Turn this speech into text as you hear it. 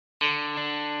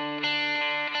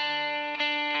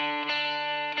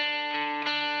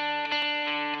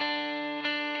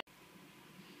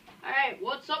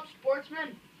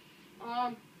again.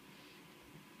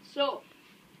 So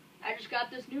I just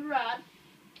got this new rod,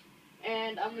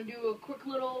 and I'm gonna do a quick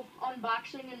little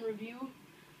unboxing and review.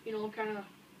 You know, kind of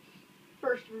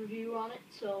first review on it.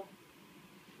 So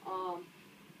I'm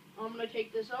gonna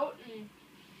take this out and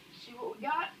see what we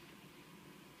got.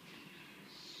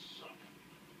 So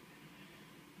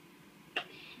let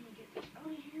me get this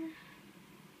out of here.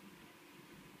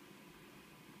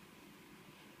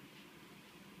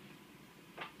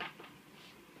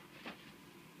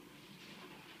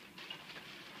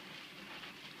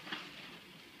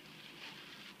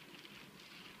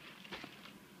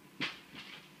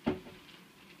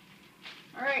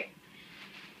 Alright.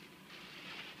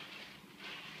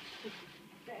 Take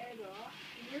the bag off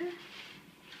here.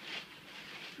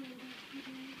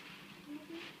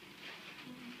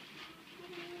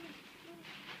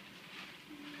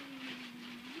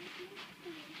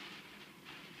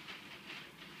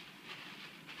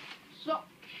 So,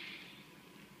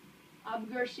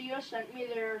 Garcia sent me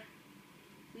their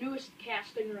newest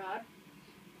casting rod,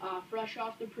 fresh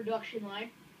off the production line.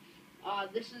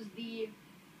 This is the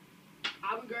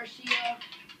Garcia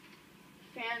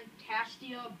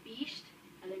Fantasista Beast.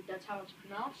 I think that's how it's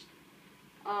pronounced.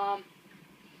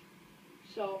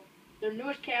 So their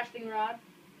newest casting rod.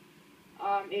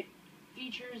 It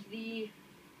features the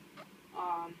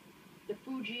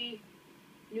Fuji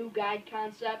new guide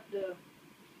concept, the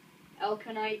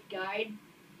Elkanite guide,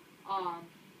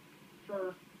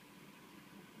 for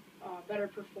better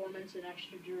performance and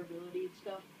extra durability and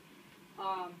stuff.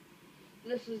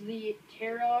 This is the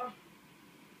Terra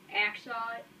Axial,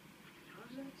 how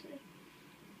does that say?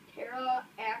 Terra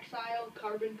Axial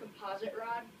Carbon Composite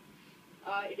Rod.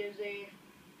 It is a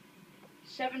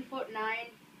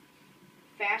 7'9",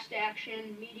 fast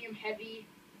action, medium heavy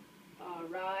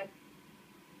rod.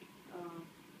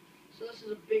 So this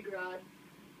is a big rod.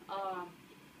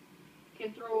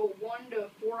 Can throw 1 to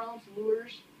 4 ounce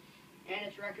lures, and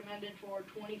it's recommended for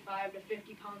 25 to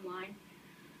 50 pound line.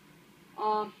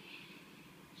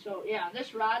 So yeah,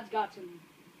 this rod's got some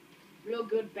real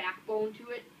good backbone to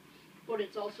it, but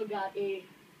it's also got a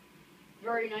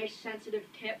very nice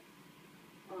sensitive tip.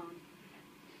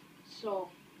 So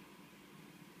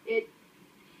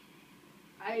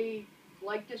I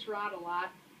like this rod a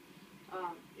lot.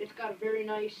 It's got a very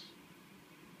nice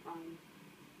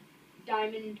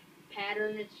diamond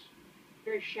pattern. It's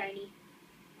very shiny,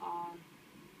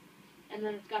 and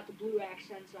then it's got the blue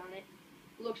accents on it.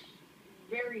 Looks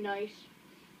very nice.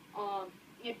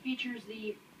 It features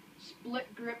the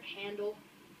split grip handle,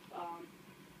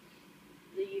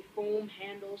 the foam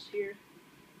handles here.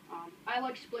 I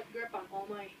like split grip on all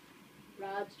my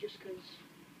rods just because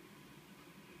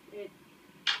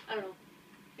I don't know,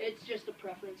 it's just a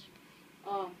preference.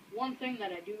 One thing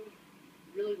that I do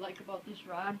really like about this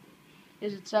rod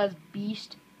is it says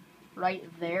Beast right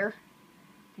there.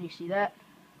 Can you see that?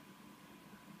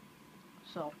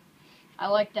 So I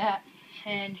like that.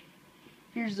 And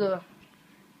here's the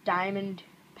diamond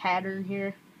pattern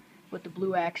here with the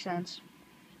blue accents.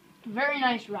 Very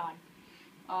nice rod.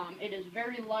 It is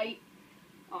very light.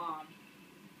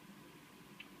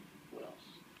 What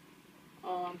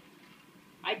else?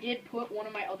 I did put one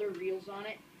of my other reels on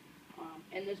it,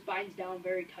 and this binds down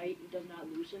very tight and does not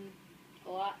loosen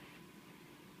a lot.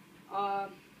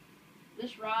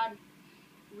 This rod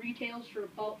retails for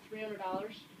about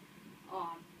 $300.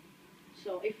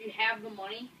 So if you have the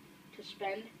money to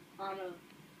spend on a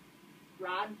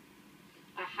rod,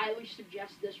 I highly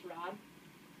suggest this rod.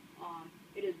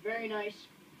 It is very nice.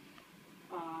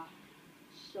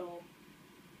 So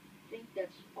I think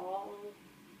that's all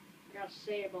I gotta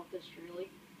say about this, really.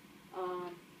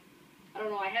 I don't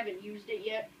know, I haven't used it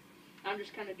yet. I'm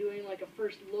just kind of doing like a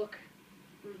first look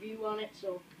review on it,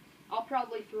 so I'll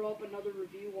probably throw up another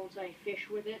review once I fish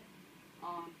with it.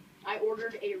 I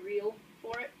ordered a reel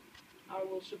for it. I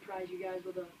will surprise you guys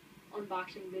with an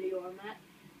unboxing video on that.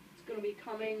 It's going to be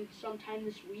coming sometime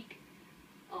this week.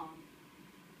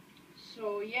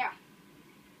 So yeah,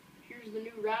 here's the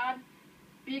new rod.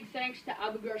 Big thanks to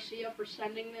Garcia for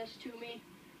sending this to me.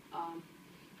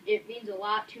 It means a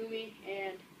lot to me,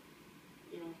 and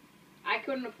you know, I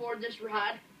couldn't afford this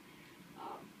rod,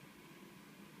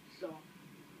 so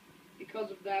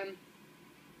because of them,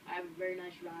 I have a very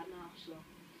nice rod now. So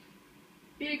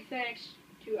big thanks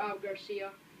to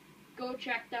Garcia. Go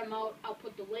check them out. I'll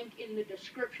put the link in the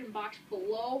description box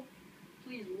below.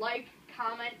 Please like,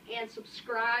 comment, and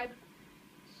subscribe.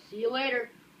 See you later.